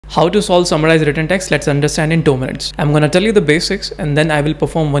How to solve summarize written text, let's understand in 2 minutes. I'm gonna tell you the basics and then I will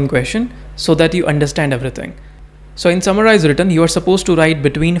perform one question so that you understand everything. So in summarize written, you are supposed to write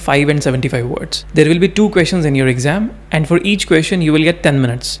between 5 and 75 words. There will be 2 questions in your exam and for each question you will get 10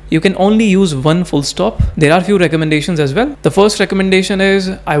 minutes. You can only use one full stop. There are few recommendations as well. The first recommendation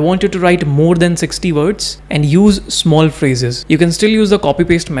is I want you to write more than 60 words and use small phrases. You can still use the copy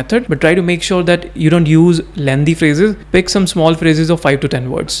paste method, but try to make sure that you don't use lengthy phrases. Pick some small phrases of 5 to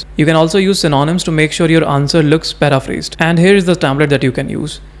 10 words. You can also use synonyms to make sure your answer looks paraphrased. And here is the template that you can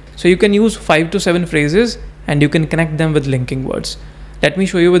use. So you can use 5 to 7 phrases and you can connect them with linking words. Let me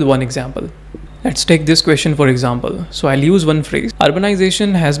show you with one example. Let's take this question for example. So I'll use one phrase.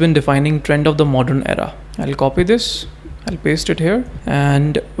 Urbanization has been defining trend of the modern era. I'll copy this. I'll paste it here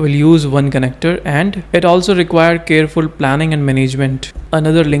and we'll use one connector, and it also requires careful planning and management.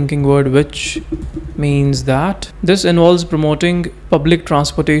 Another linking word, which means that this involves promoting public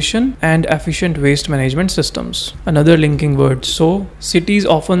transportation and efficient waste management systems. Another linking word, so cities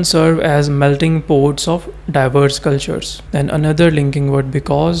often serve as melting pots of diverse cultures. Then another linking word,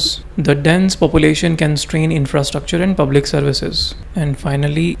 because the dense population can strain infrastructure and public services. And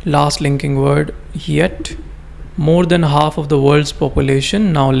finally, last linking word, yet more than half of the world's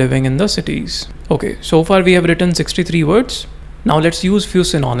population now living in the cities. Okay, so far we have written 63 words. Now let's use few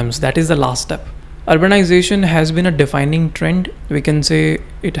synonyms. That is the last step. Urbanization has been a defining trend. We can say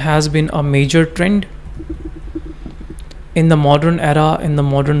it has been a major trend in the modern era, in the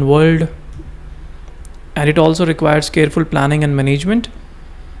modern world. And it also requires careful planning and management,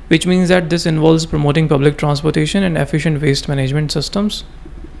 which means that this involves promoting public transportation and efficient waste management systems,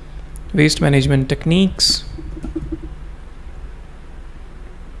 waste management techniques.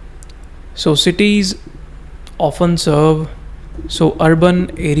 So cities often serve, so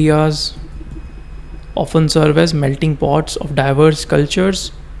urban areas often serve as melting pots of diverse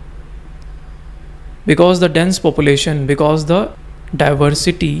cultures, because the dense population, because the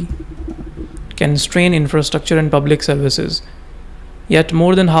diversity can strain infrastructure and public services. Yet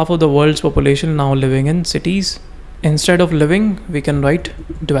more than half of the world's population now living in cities. Instead of living, we can write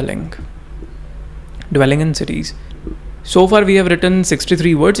dwelling in cities. So far we have written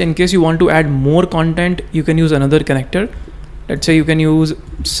 63 words. In case you want to add more content, you can use another connector. Let's say you can use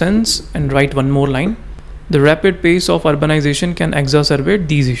since and write one more line. The rapid pace of urbanization can exacerbate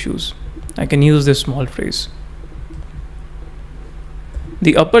these issues. I can use this small phrase.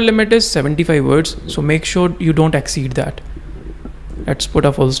 The upper limit is 75 words, so make sure you don't exceed that. Let's put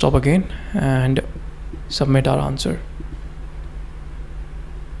a full stop again and submit our answer.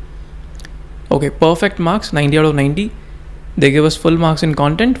 Okay, perfect marks, 90 out of 90. They give us full marks in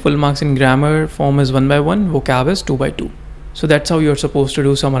content, full marks in grammar, form is 1 by 1, vocab is 2 by 2. So that's how you're supposed to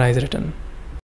do summarize written.